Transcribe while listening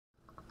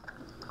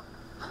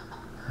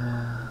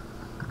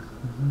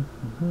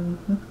Hi.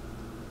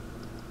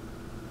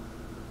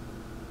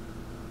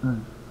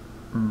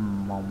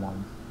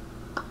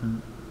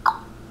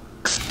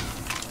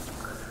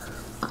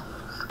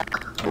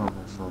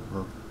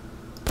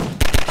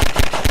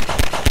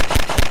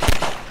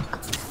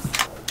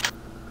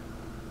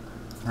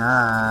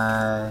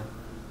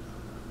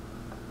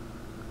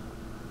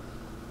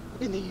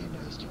 In the end,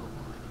 I still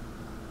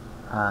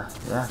won.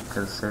 Yeah,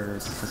 because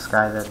there's this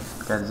guy that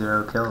got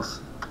 0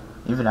 kills.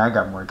 Even I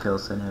got more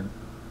kills than him.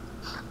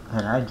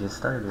 And I just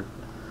started.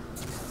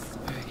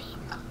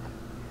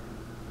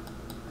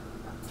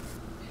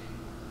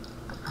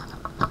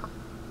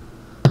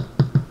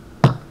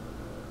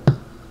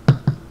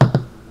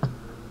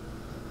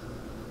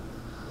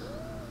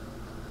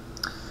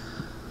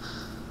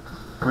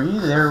 Were you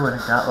there when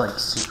it got like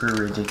super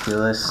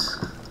ridiculous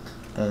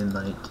and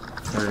like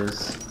there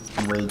was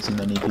way too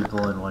many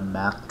people in one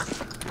map?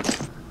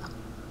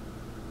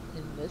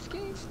 In this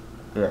game?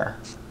 Yeah.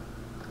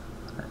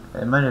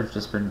 It might have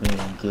just been me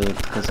and Gabe,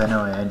 because I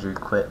know Andrew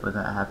quit when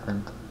that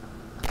happened.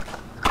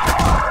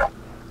 I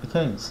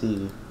can't even see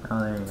you.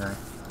 Oh, there you are.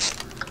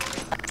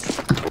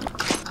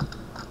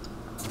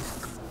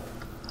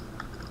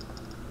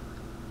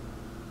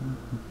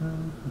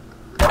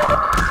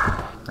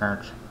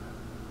 Ouch.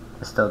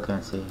 I still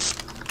can't see you.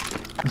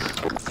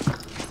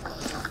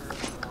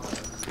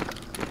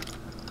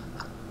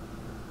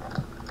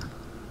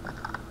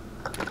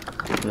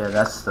 Yeah,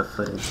 that's the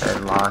footage I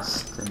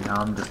lost, and now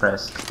I'm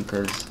depressed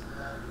because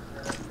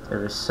there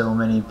were so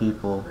many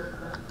people,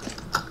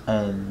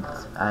 and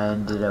I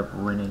ended up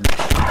winning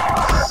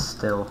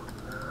still.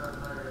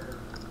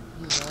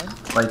 You won?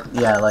 Like,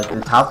 yeah, like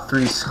the top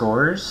 3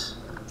 scores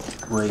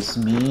was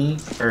me,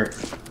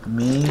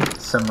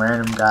 some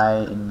random guy,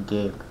 and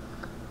Gabe.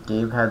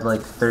 Gabe had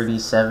like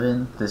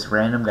 37, this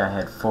random guy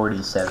had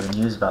 47,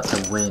 he was about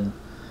to win,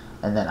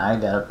 and then I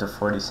got up to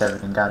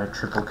 47 and got a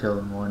triple kill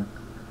and won.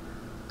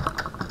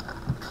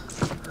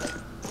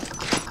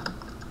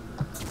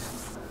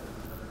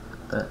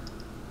 But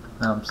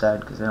now I'm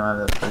sad because I don't have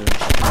that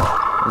footage.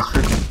 It's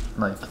freaking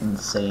like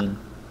insane.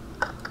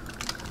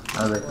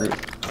 I was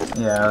like,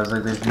 yeah, I was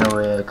like, there's no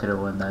way I could have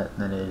won that,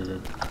 and then it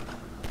did.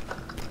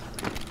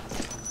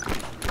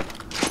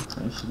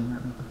 Are you shooting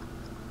at me?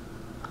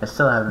 I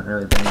still haven't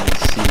really been able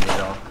to see it at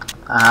all.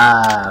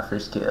 Ah,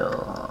 first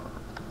kill.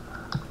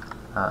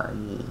 Yeah.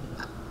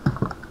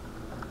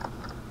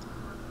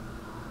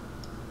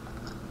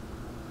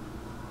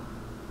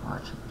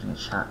 Watch him get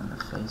shot in the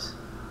face.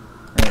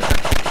 There you go.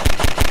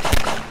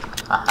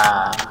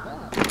 Haha.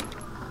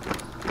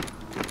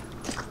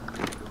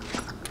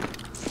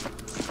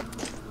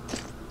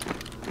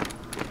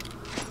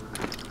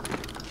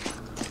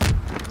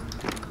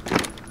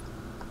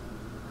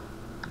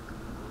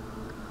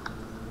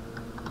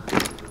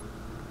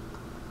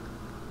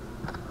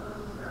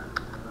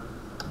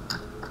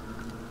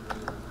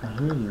 I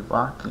hear you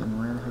walking.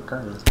 Where the heck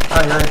are you?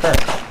 Oh, you're right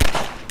there.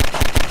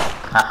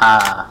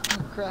 Haha.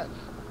 Oh crap.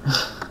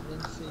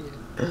 Didn't see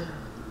it.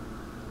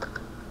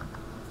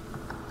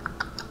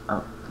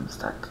 Oh, I'm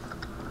stuck.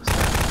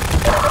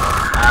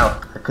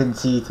 Ow! I couldn't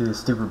see you through the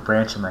stupid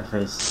branch in my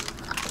face.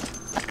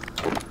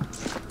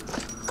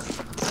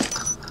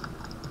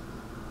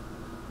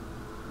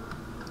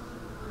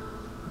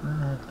 Where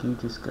the heck do you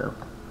just go?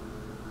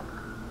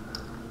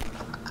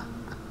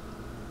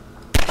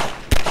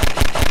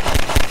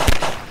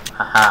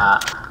 Haha!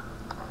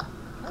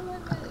 How did I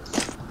miss?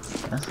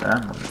 That's what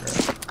I'm wondering.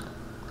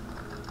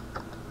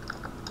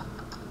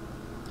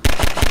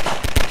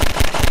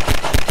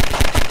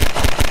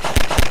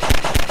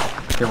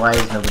 Okay, why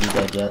is nobody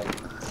dead yet?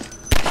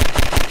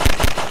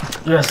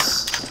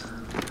 Yes!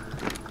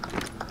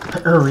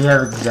 Oh, we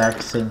have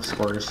exact same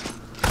scores.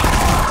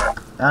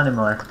 Not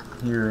anymore.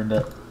 You ruined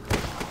it.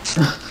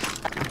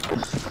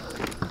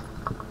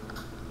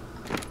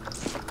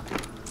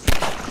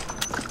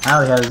 Now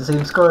we have the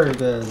same score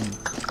again.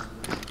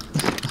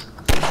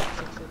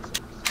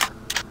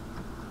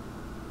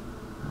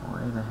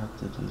 Where the heck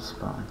did you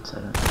spawn? So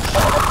I don't know.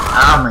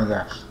 Oh my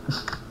gosh.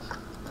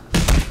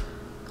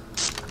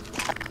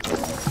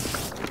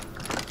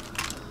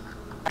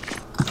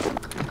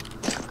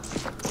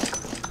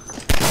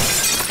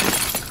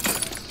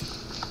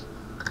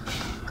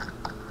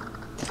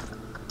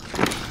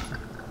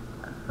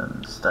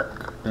 I'm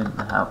stuck in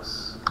the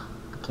house.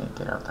 Can't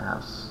get out the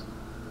house.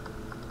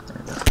 There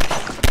we go.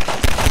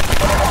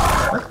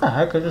 What the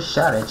heck? I just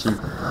shot at you.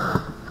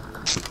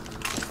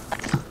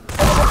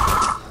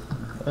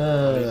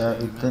 Hey, I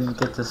didn't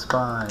get to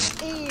spawn.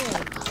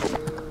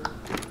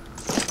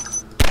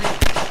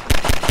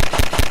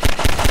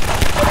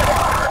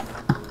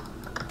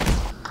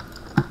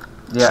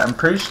 Yeah, I'm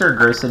pretty sure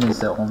Greyson is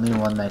the only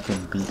one that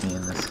can beat me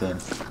in this game.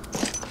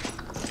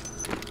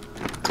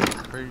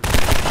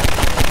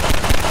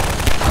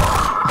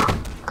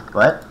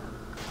 What?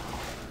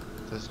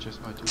 That's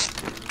just my two.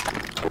 Sam,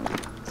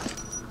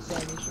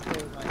 you should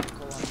play with my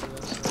uncle on the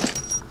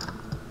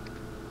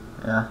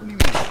Yeah. What do you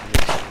mean?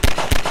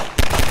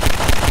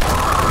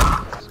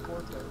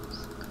 Sport those.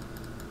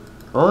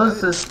 What was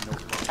this?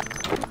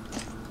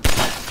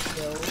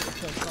 No,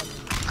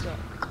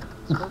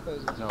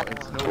 suppose it's No,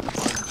 it's fun. no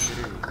fun,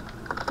 period.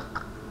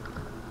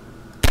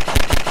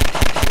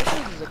 This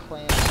is a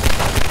clan.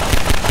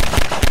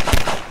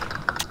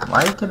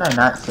 Why can I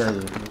not kill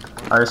you?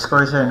 Our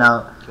scores are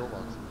now. Kill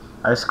boxes.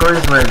 Our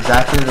scores were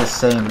exactly the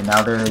same, and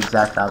now they're the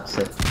exact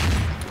opposite.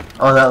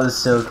 Oh, that was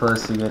so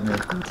close to getting me.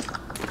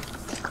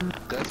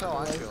 That's how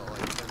I feel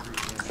like every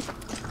game.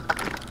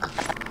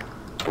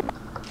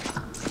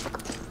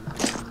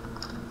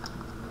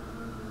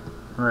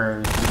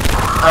 Where is he?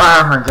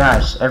 Oh my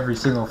gosh, every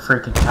single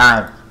freaking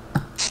time.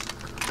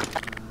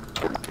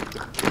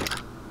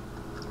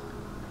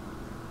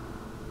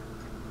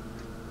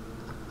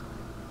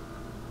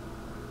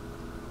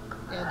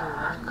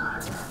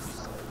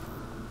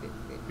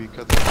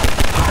 Because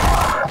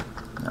Oh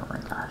my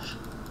gosh.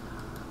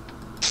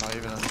 I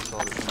even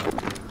uninstalled it.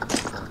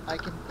 I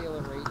can feel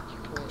a rage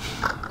quit.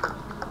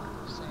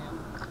 Sam.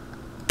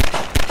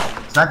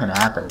 It's not gonna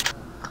happen.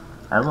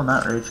 I will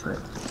not rage quit.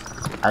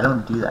 I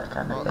don't do that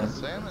kind of Well, thing.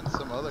 Sam and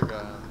some other guy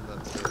on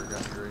that server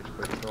got me rage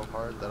quit so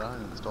hard that I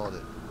uninstalled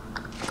it.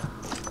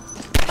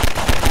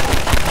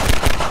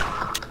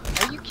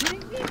 Are you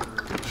kidding me?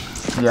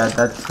 Yeah,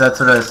 that's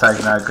what I was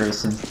talking about,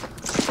 Grayson.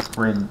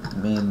 When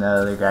me and the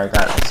other guy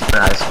got super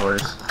high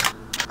scores.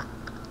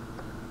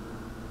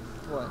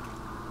 What?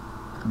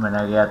 When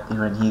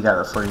he got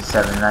the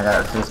 47 and I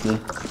got a 50.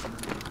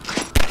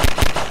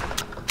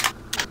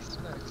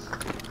 Smokes.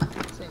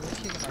 Sam, you're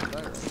kicking my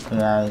butt right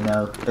Yeah, I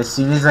know. As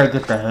soon as I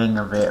get the hang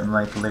of it, I'm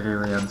like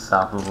literally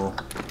unstoppable.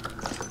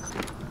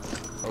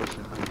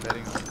 Ocean, I'm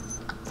betting on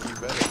you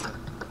better.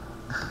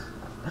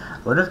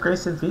 What if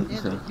Grayson beats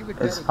Andrew, me? you would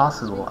bet It's against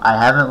possible. me? I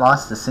haven't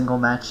lost a single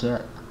match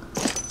yet.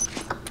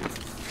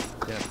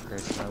 Yeah,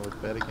 Grayson, I would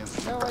bet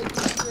against now. No, I beat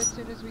you as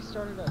soon as we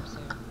started up,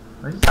 Sam.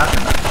 What are you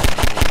talking about?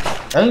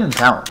 That didn't even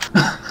count.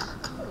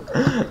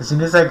 As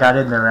soon as I got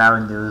in the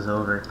round, it was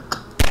over.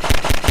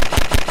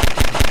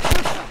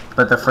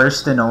 But the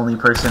first and only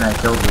person I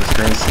killed was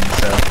Grayson,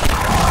 so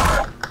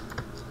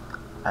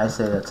I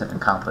say that's an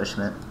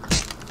accomplishment.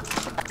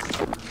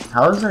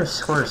 How is our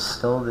score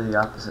still the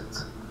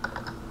opposites?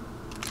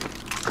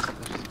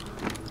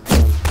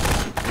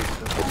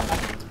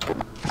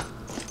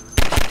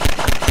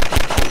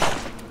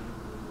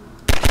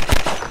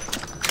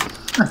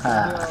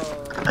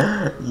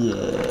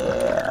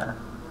 Yeah.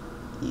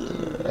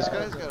 This Yeah.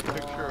 guy's got a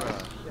picture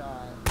of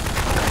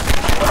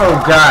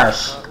Oh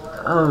gosh.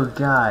 Oh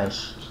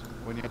gosh.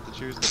 when you have to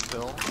choose the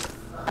pill.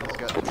 He's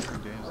got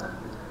different games on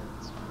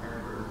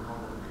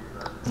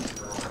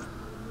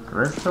The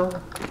red pill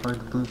or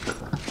the blue pill?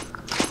 here.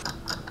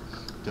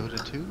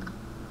 Dota 2,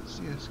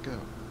 CS:GO.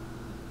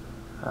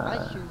 I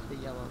choose the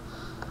yellow.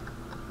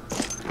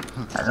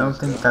 I don't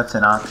think that's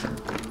an option.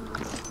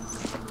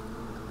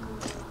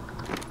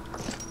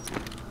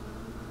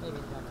 Maybe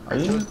not. Are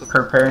you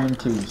preparing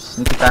to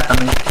sneak attack on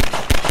me?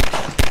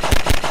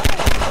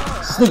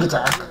 Sneak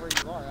attack! Where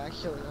you are,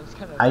 actually. I was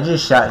kind of. I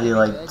just shot you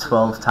like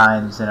 12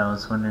 times and I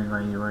was wondering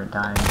why you weren't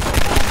dying.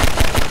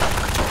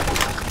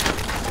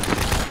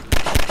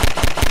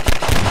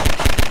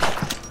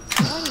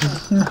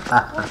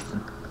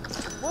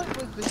 What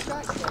was the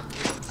shotgun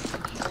doing?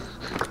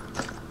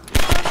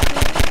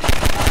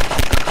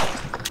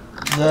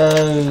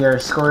 Yay, our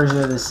scores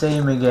are the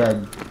same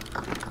again.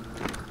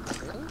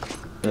 Really?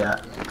 Yeah.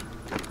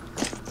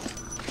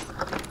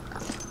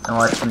 And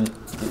watch me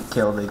get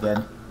killed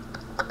again.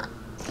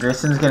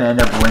 Grayson's gonna end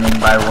up winning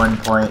by 1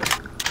 point.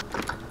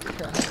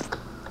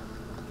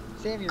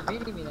 Sam, you're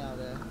beating me now,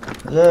 though.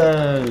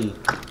 Yay!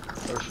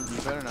 Ocean,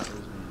 you better not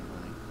lose me any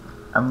money.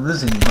 I'm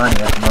losing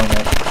money at the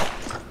moment.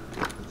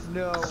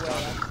 No way,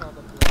 that's not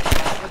the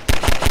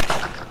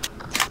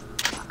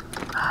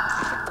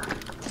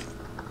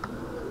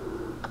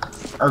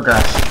Oh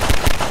gosh.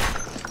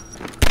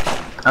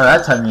 Oh,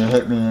 that time you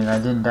hit me and I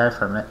didn't die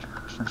from it.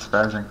 That's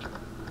surprising.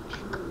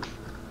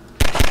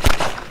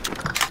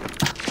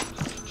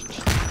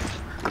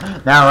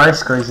 Now our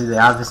scores are the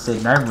opposite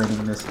and I'm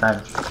winning this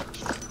time.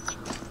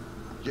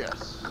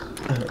 Yes.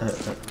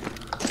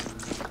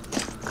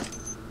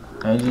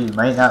 Angie, you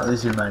might not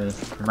lose your money.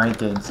 You might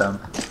gain some.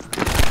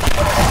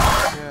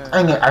 Yeah.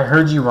 Dang it, I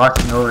heard you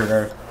walking over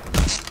there.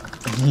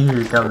 I knew you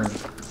were coming.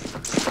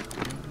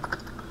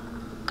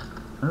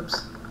 Oops.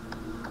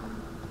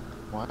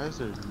 Why is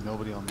there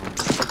nobody on the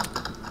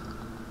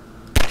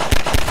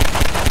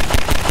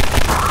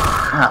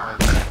Ah.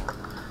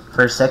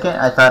 For a second,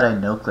 I thought I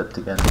no-clipped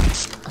again.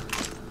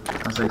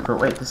 I was like, but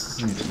wait, this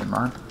isn't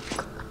Gmon.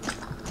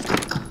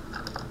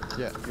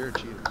 Yeah, you're a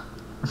cheater.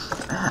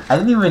 I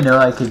didn't even know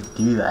I could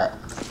do that.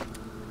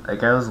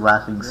 Like, I was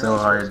laughing You're so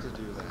not hard. supposed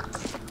to do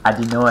that. I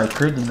didn't know I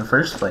could in the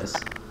first place.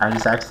 I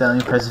just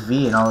accidentally pressed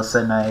V and all of a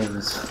sudden I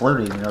was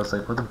floating and I was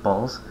like, what the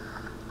balls?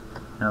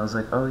 And I was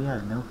like, oh yeah,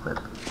 no clip.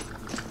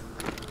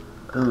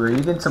 Ooh, are you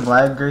getting some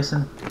lag,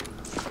 Grayson?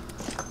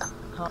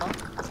 Huh?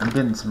 I'm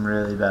getting some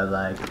really bad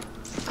lag. No.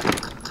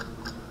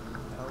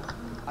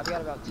 I've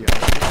got about 2.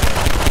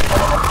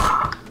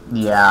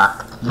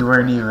 Yeah, you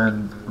weren't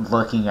even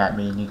looking at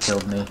me and you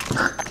killed me.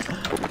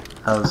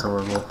 That was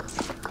horrible.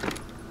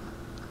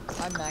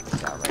 I'm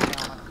maxed out right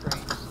now on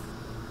frames.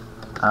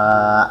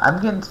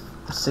 I'm getting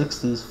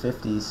 60s,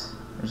 50s,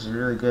 which is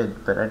really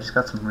good, but I just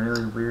got some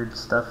really weird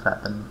stuff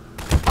happen.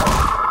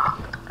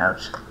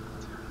 Ouch.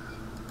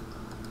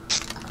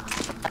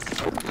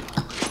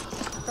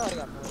 Probably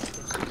got more than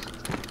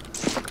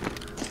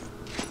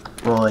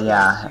Well,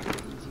 yeah. super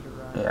easy to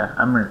run. Yeah,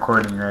 I'm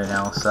recording right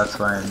now, so that's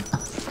why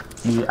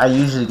I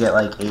usually get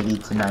like 80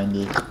 to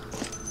 90. Do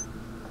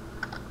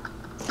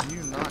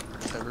you not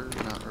ever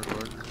not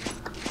record?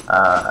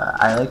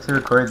 I like to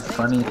record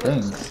funny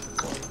things.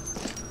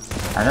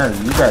 I know,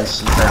 you guys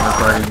should start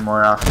recording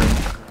more often.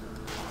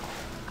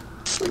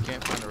 I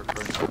can't find a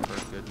recording software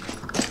good enough.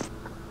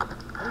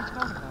 What are you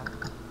talking about?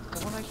 The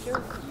one I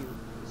showed you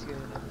is good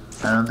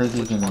enough. I don't think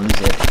you can use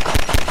it.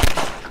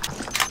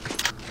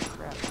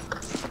 Crap.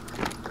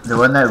 The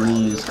one that we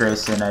use,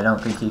 Greyson, I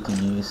don't think you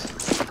can use.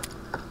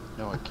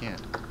 No, I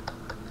can't.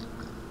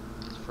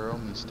 It's for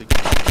only sticky.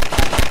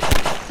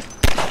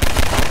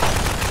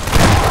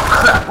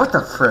 Crap, what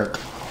the frick?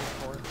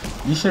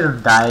 You should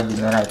have died and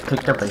then I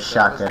picked up a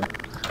shotgun.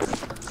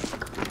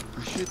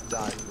 You should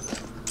die for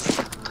that.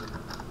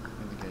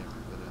 In the game,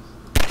 that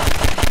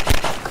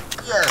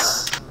is.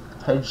 Yes!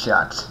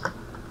 Headshot.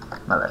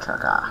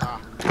 Motherfucker.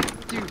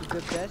 Dude,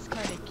 the best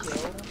kind of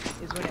kill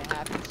is when it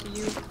happens to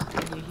you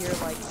and you hear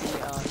like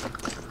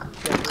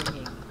the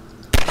ringing.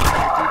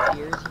 Deep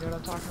ears, you know what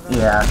I'm talking about?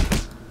 Yeah.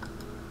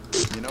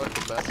 You know what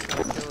the best kind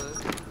of kill is?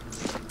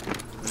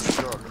 When you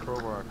throw a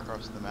crowbar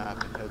across the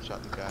map and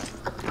headshot the guy.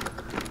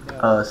 No.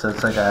 Oh, so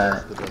it's like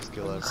That's a... the best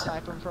kill When you ever.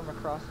 snipe them from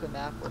across the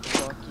map with the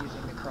buck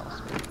using the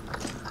crossbow.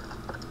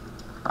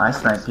 I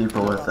snipe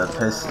people with a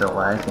pistol.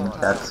 I think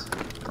that's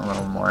a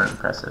little more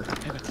impressive.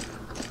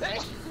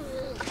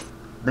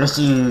 Bless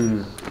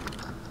you!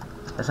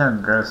 That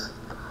sounded gross.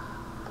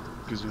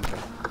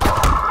 Gesundheit.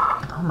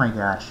 Oh my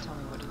gosh. Tell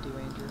me what to do,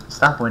 Andrew.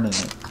 Stop winning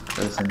it,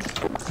 Grayson.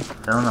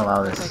 Don't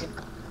allow this. Second.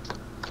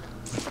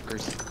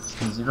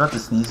 Greyson. Is you about to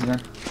sneeze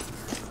again?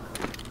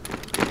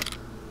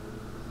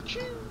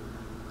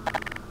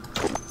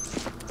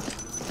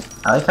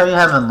 I like how you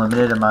have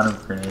unlimited amount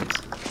of grenades.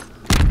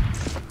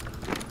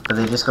 But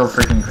they just go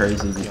freaking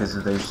crazy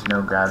because there's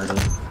no gravity.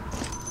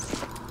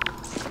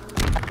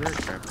 Very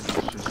crap. It's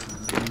just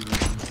really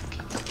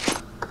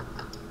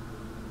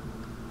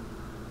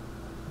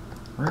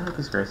Where the heck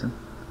is Grayson?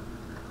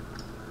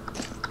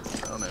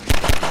 I don't know.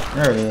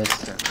 There he is.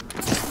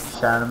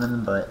 Shot him in the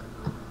butt.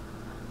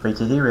 Wait,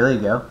 did he really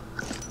go?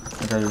 I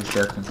thought he was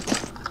joking.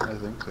 I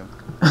think so.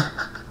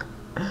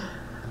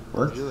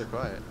 Whoops. Really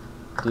quiet.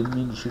 Didn't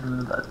mean to shoot him in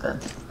the butt then.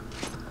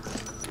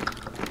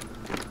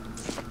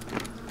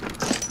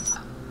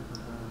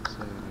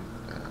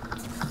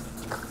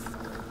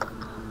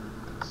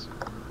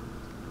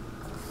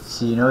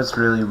 See, you know what's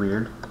really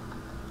weird?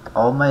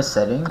 All my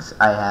settings,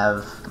 I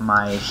have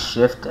my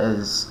shift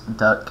as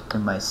duck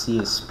and my C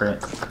as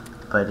sprint.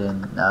 But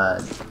in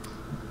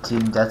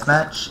Team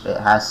Deathmatch, it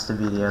has to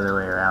be the other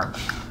way around.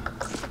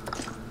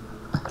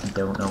 I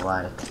don't know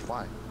why.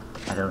 Why?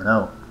 I don't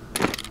know.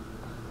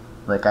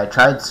 Like, I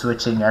tried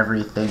switching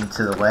everything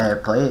to the way I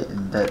play it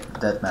in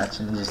Deathmatch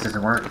and it just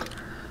doesn't work.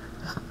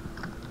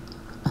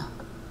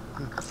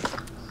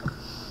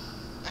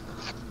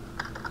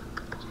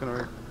 It's gonna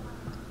work.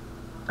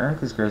 I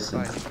think it's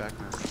Grayson. Bye, he's back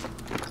now.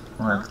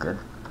 Well, that's good.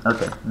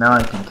 Okay, now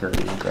I can kill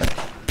you again.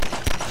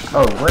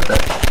 Oh, what the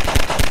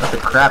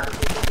crap?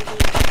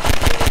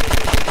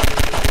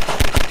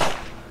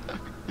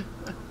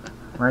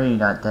 Why are you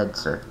not dead,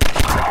 sir?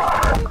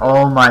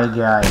 Oh my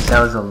gosh,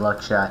 that was a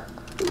luck shot.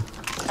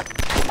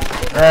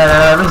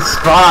 Let me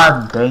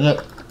spawn, dang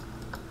it.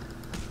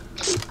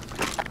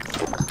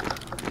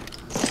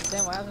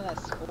 Damn, what happened to that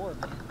score,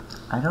 man?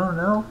 I don't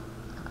know.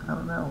 I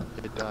don't know.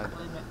 It died.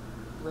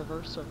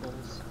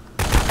 Reversables.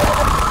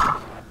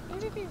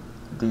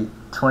 Dude,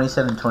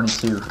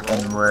 27-22,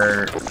 and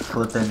we're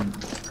flipping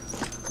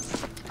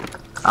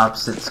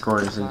opposite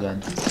scores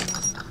again.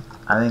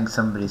 I think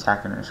somebody's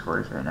hacking our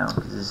scores right now,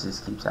 because this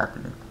just keeps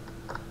happening.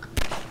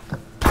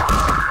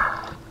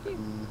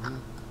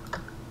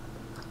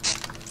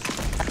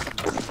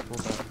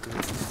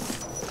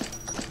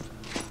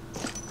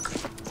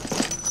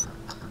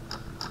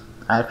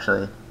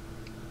 Actually,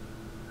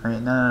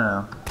 wait,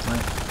 no.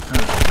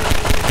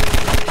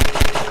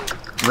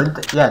 Wait,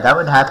 yeah, that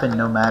would happen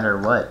no matter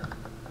what.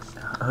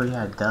 Oh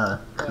yeah, duh.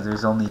 Because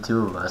there's only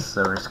two of us,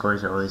 so our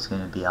scores are always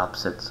going to be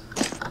opposites.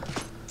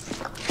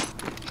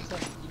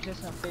 You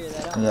just not figure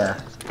that out. Yeah.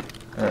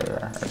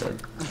 Yeah, I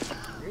did.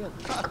 Really?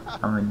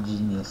 I'm a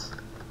genius.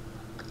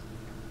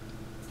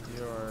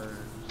 You're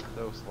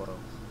so slow.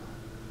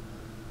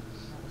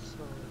 Not as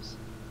slow as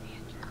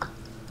Andrew.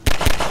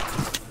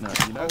 No,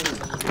 you know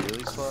who's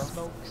really slow?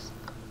 Smokes.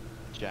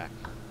 Jack.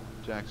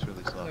 Jack's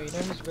really slow. No, you know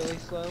who's really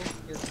slow?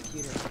 Your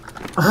computer.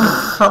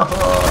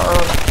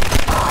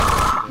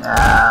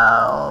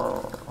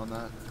 Ow. On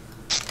that.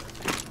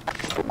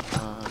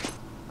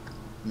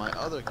 My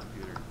other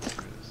computer is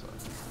really slow.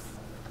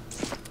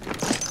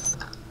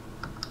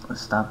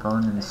 Let's stop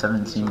owning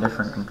 17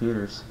 different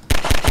computers.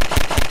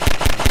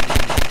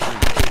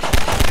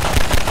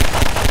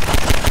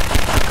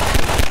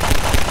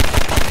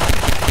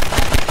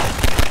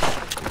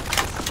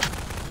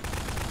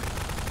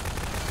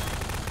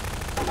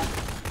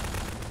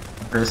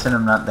 Greyson,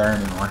 I'm not there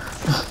anymore.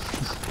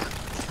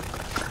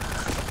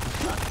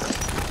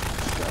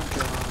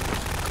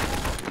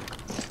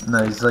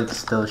 No, he's like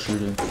still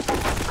shooting.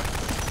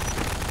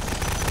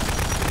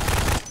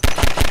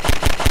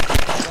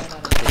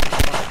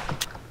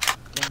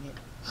 Dang it.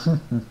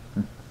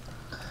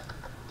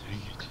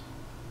 Dang it.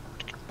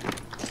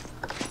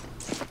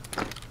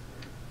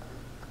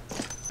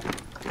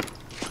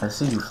 I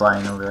see you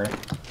flying over there.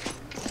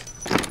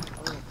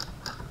 Oh,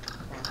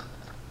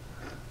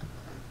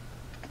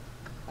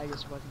 I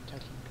just wasn't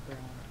touching the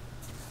ground.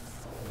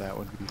 That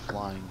would be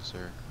flying,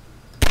 sir.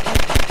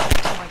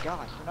 Oh my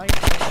gosh, you're not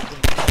even playing the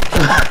game.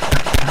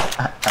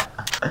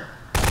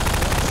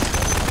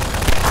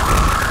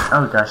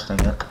 Oh gosh dang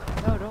it.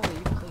 No, don't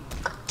leave, please.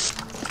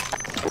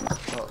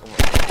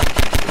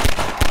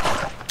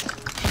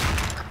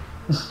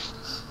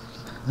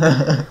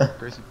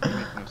 Grayson, you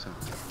make no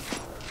sense.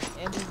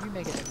 Andrew, you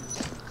make it make sense.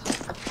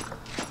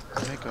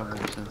 You make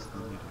more sense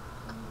than you do.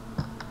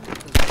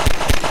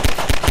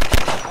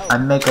 I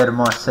make it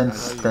more sense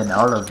I know you than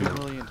all of 2 you.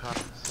 million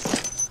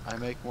times. I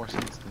make more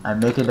sense than I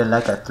make it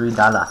like a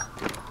 $3.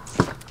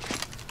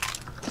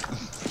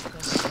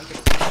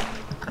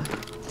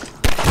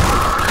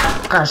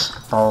 Gosh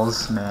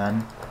balls,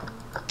 man.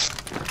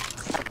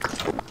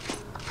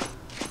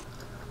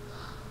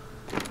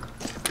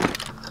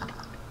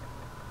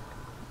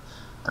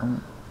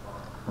 Don't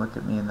look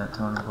at me in that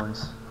tone of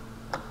voice.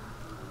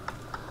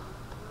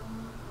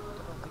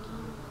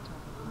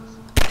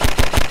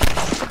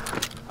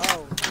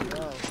 Oh,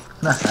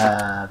 no.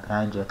 Haha,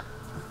 behind you.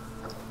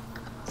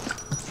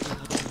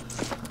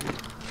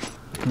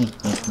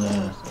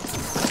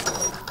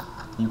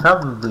 You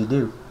probably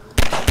do.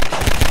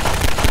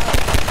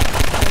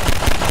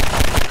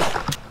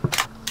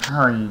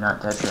 How are you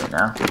not dead right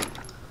now? Heck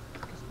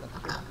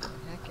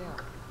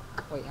out.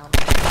 Wait, how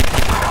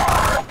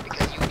many?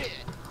 Because you did.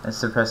 It's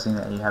depressing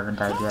that you haven't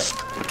died yet.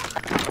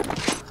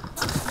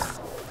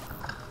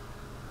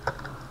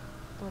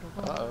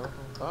 Uh-oh.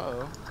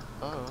 Uh-oh.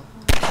 Uh-oh.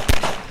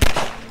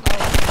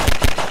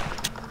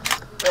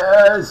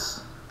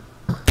 Yes!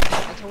 I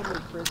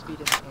totally frisbeed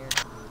in the air.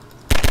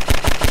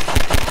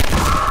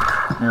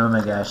 Oh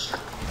my gosh.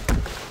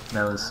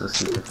 That was so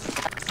stupid.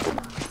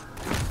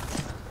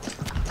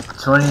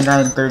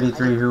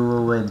 29-33, who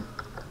will win?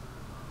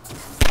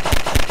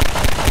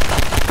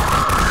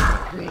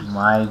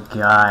 My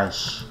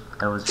gosh.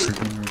 That was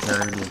freaking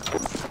retarded.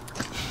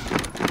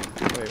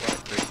 Wait, what?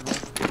 Grayson?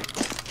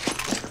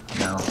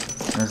 No,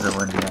 there's a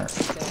win yet.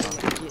 Sam,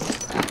 get his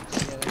act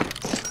together.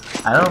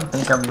 I don't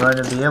think I'm going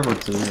to be able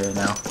to right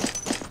now.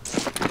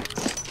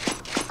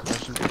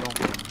 Questions don't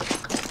win.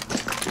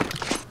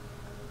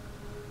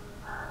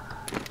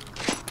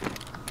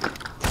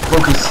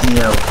 Focus,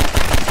 Neo.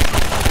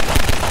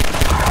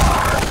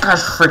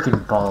 Gosh,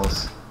 freaking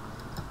balls.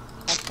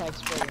 Hashtag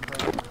spray and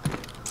pray.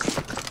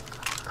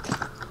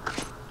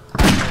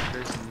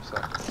 Grayson, you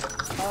suck.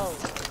 Oh,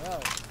 no.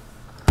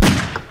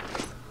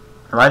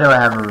 Why do I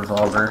have a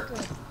revolver?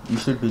 You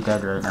should be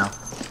dead right now.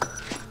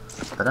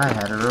 But I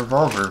had a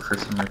revolver for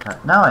some reason.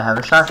 Now I have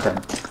a shotgun.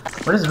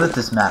 What is with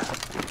this map?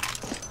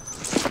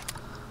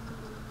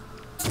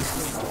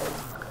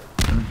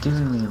 You're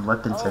giving me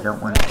weapons I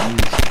don't want to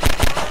use.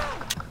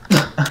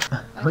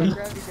 I What can do you-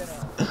 grab your gun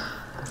out.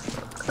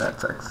 That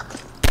sucks. Oh,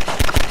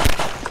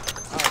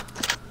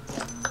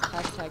 yeah.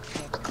 Hashtag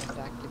Sam's coming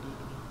back to beat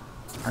me.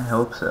 I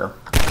hope so.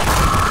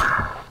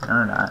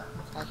 Or not.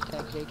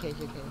 Hashtag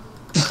JKJK.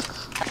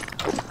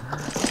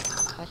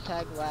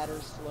 Hashtag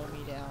ladders slow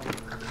me down.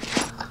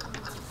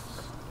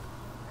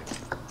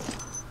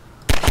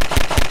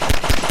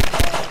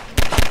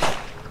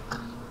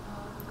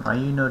 Why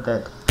you no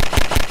dead?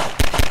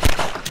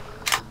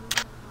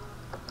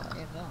 I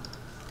am now.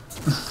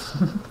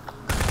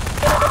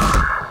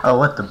 Oh,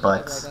 what the Right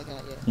butts. back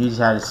at you. You just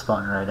had it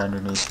spawn right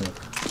underneath me.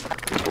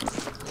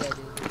 Yeah,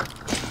 dude.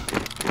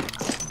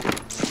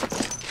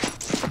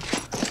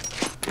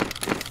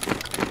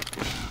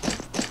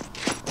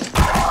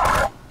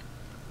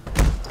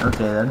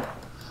 Okay then.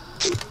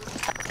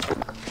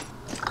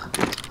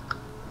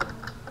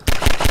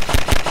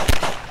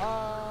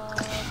 No,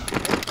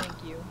 thank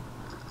you.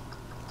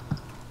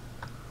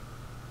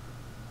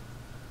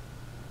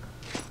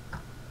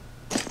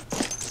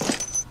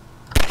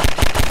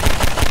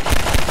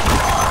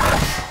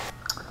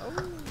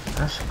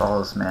 Gosh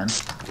balls, man.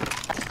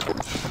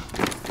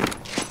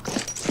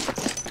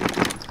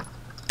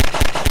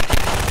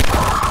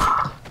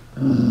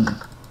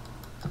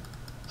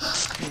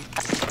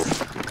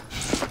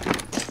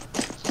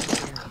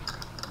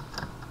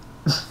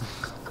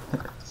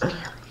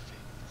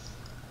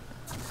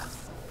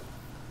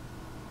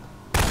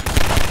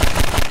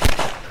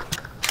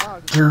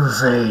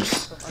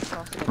 Two-Face!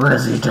 What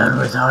have you done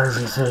with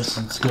Harvey Face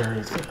and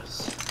Scary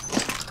Face?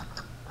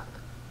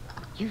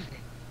 He's like,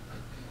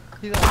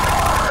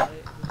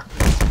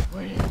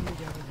 what have you done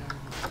with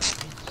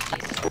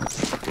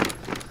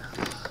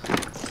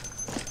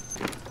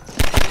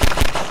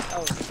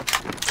Oh.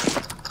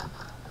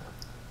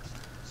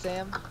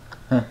 Sam?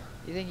 Heh.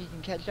 You think you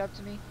can catch up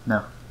to me?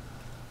 No.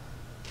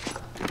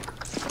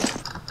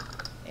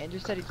 Andrew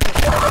said he's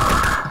putting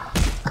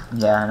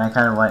Yeah, and I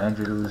kind of want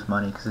Andrew to lose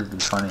money because it'd be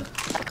funny.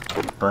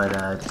 But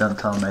don't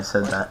tell him I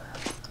said that.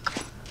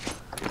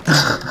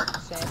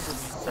 Sam didn't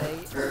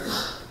say.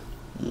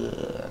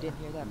 Yeah. I didn't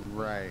hear that.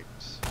 Right.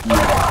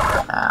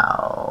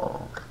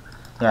 Ow.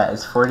 Yeah,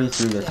 it's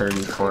 43 to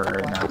 34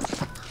 right now.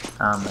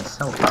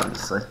 Myself,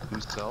 obviously.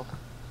 Himself?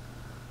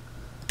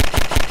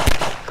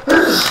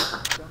 Bless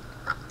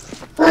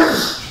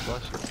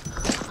you.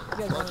 You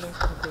guys want to know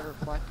who my favorite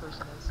black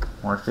person is?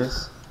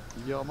 Morpheus?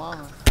 Yo,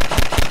 mama.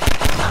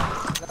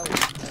 That was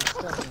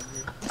messed up,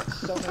 Andrew.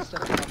 So messed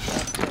up that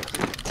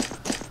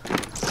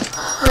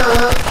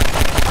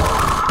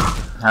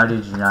How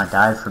did you not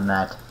die from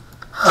that?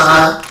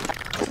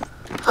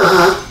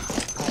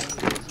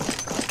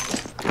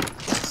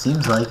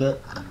 Seems like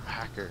it. You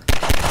hacker.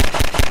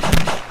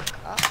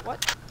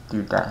 What?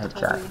 Dude, that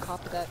headshot. Totally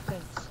hop of that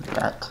fence.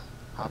 That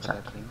Hop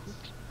headshot. that fence.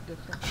 The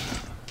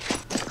fence.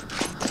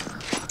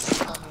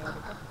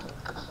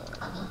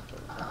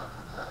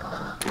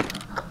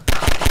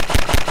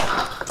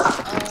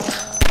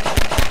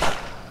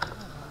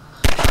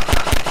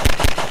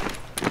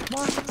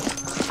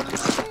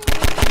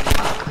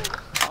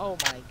 Oh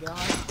my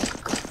god.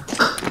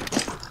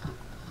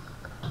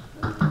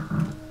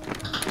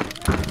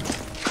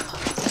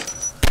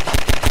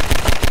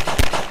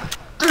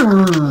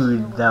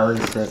 Dude, that was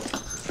sick.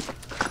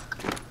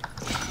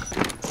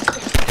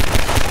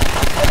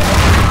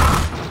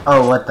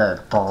 Oh, what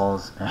the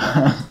balls,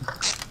 man.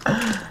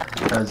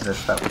 That was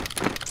messed up.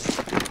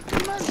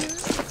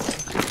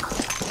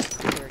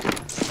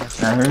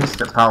 Now here's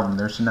the problem,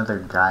 there's another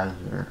guy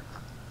here.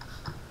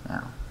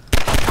 Now.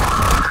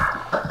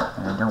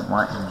 And I don't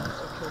want him to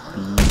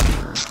be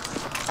here.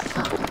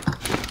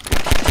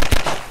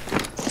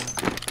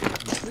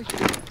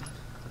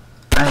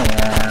 I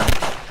am.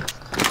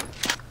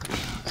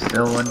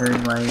 Still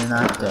wondering why you're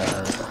not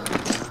dead.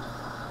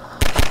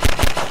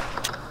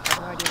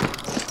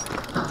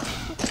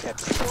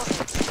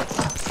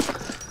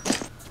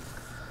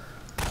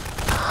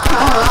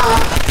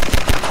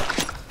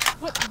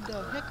 What in the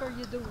heck are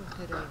you doing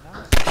today,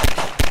 man?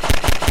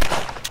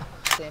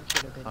 Sam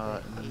should have been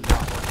dead.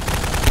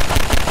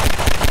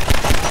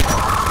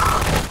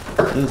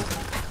 Dude,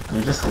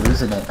 you're just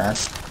losing it, man.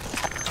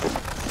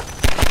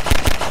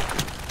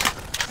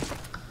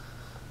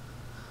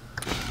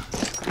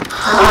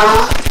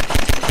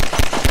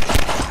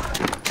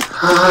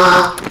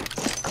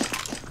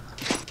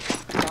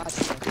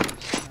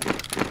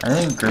 I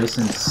think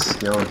Greyson's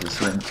skill just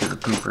went to the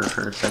pooper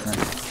for a second.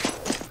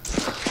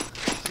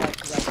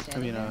 I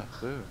mean,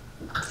 boo.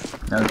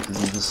 No, because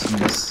he just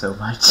missed so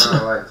much.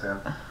 Oh, right, Sam.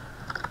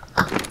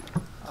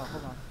 Oh,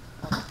 hold on.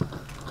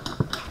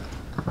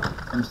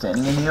 I'm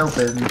standing in the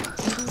open.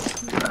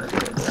 Not a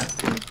good idea.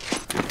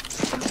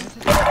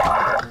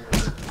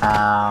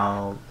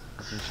 Ow.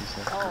 That's what she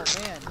said. Oh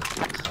man.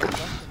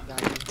 Russian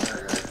guy.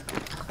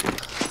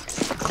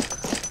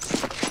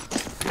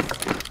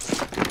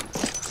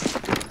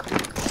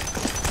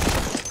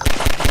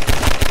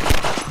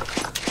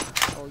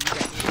 Oh, you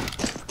got me.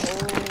 Oh,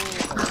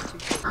 that's too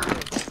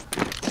good.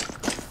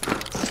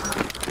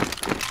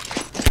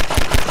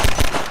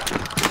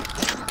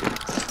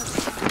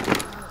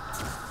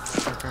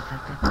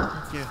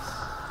 Yes.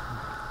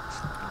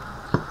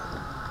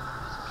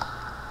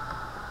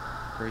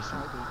 Greyson,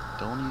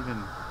 don't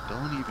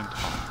even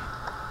talk.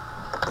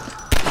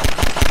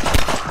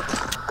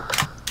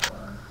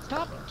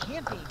 Stop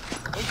camping.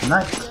 I'm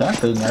not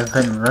camping, I've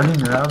been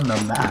running around the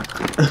map.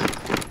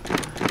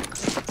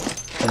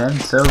 And I'm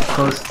so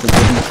close to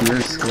getting to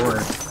your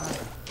score.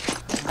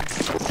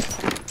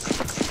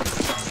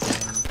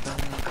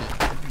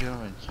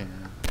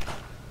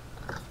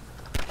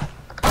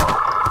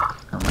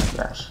 Oh my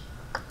gosh.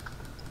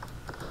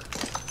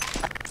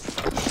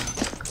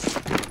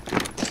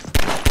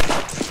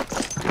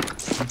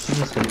 Don't you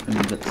just hate when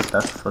you get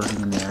stuff floating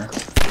in the air?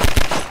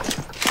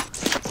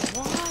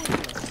 Why?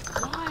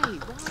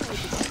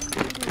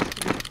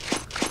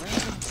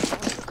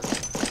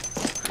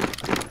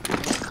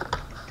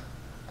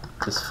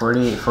 It's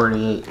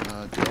 48-48,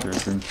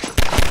 Greyson.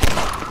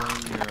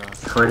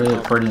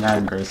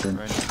 48-49, Greyson.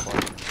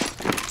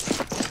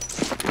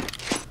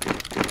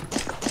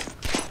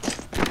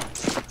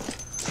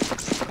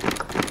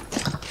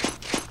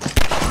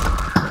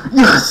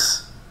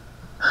 Yes!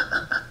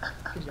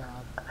 Good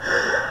job.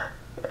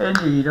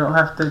 Andrew, you don't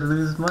have to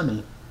lose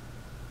money.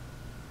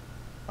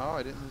 Oh,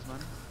 I didn't lose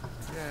money.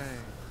 Yay.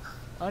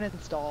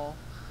 Uninstall.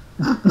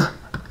 I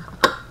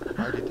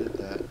already did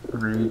that.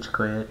 Rage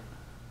quit.